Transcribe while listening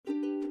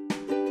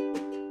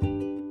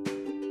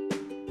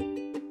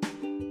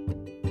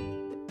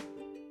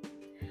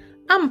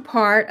I'm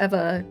part of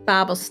a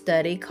Bible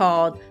study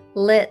called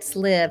Let's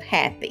Live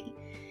Happy.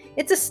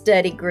 It's a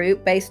study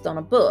group based on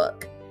a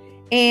book.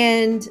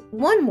 And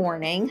one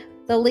morning,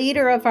 the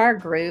leader of our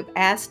group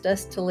asked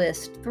us to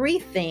list 3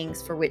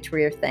 things for which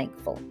we are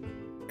thankful.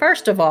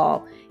 First of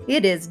all,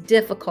 it is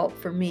difficult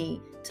for me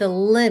to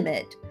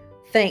limit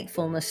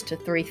thankfulness to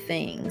 3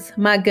 things.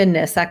 My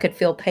goodness, I could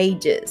fill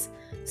pages.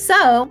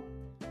 So,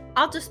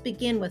 I'll just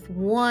begin with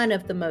one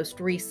of the most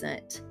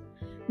recent.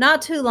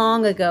 Not too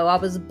long ago, I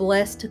was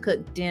blessed to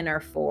cook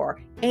dinner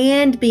for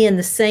and be in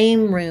the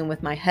same room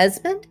with my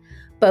husband,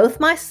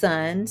 both my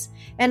sons,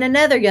 and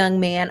another young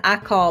man I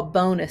call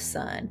bonus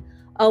son,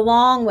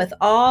 along with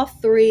all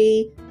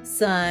 3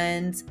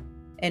 sons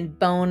and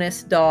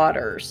bonus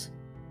daughters.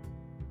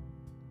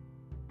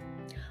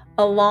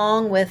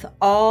 Along with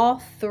all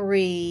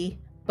 3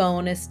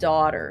 bonus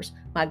daughters,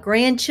 my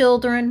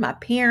grandchildren, my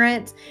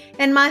parents,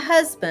 and my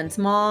husband's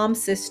mom,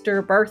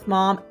 sister, birth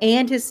mom,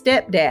 and his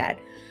stepdad.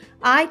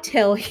 I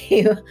tell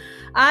you,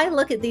 I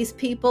look at these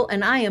people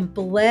and I am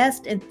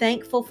blessed and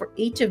thankful for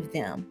each of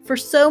them for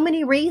so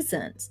many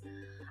reasons.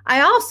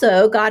 I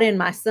also got in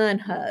my son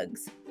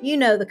hugs. You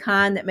know, the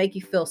kind that make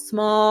you feel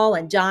small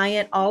and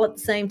giant all at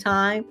the same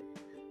time.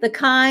 The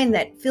kind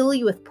that fill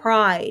you with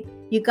pride.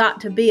 You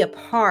got to be a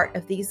part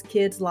of these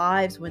kids'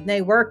 lives when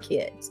they were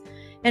kids,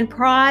 and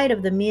pride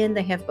of the men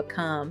they have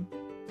become.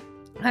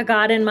 I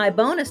got in my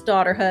bonus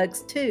daughter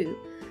hugs too.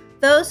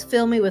 Those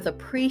fill me with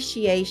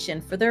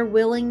appreciation for their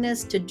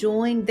willingness to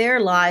join their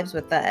lives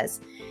with us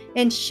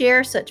and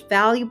share such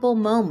valuable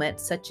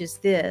moments such as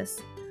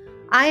this.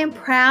 I am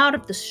proud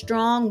of the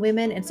strong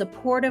women and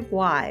supportive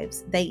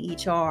wives they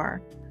each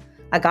are.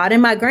 I got in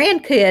my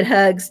grandkid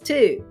hugs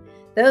too.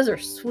 Those are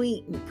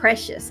sweet and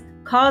precious,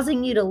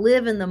 causing you to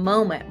live in the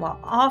moment while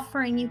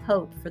offering you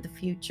hope for the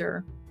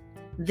future.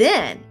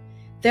 Then,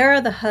 there are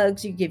the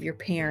hugs you give your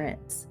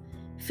parents,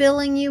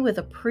 filling you with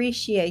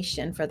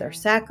appreciation for their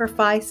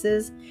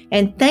sacrifices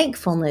and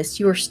thankfulness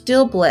you are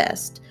still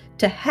blessed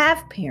to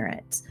have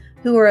parents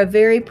who are a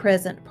very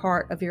present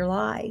part of your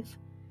life.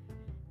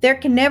 There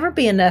can never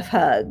be enough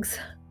hugs.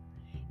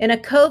 In a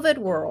COVID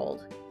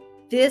world,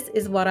 this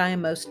is what I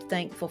am most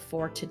thankful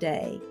for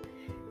today.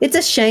 It's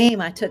a shame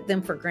I took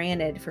them for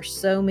granted for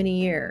so many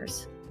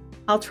years.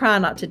 I'll try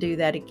not to do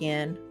that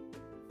again.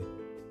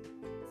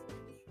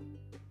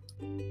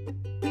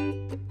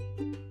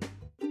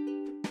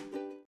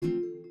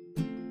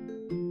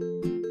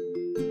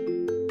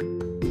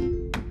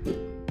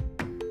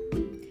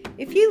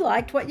 If you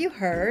liked what you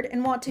heard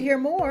and want to hear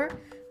more,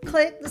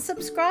 click the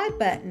subscribe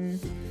button.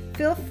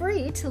 Feel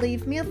free to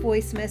leave me a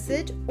voice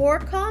message or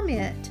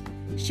comment.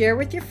 Share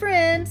with your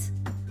friends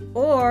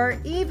or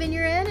even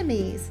your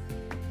enemies.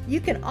 You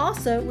can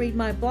also read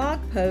my blog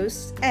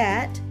posts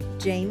at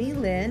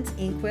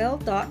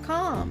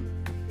jamielynsinkwell.com.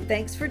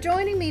 Thanks for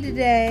joining me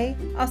today.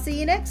 I'll see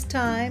you next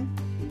time.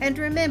 And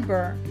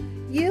remember,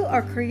 you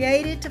are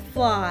created to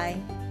fly.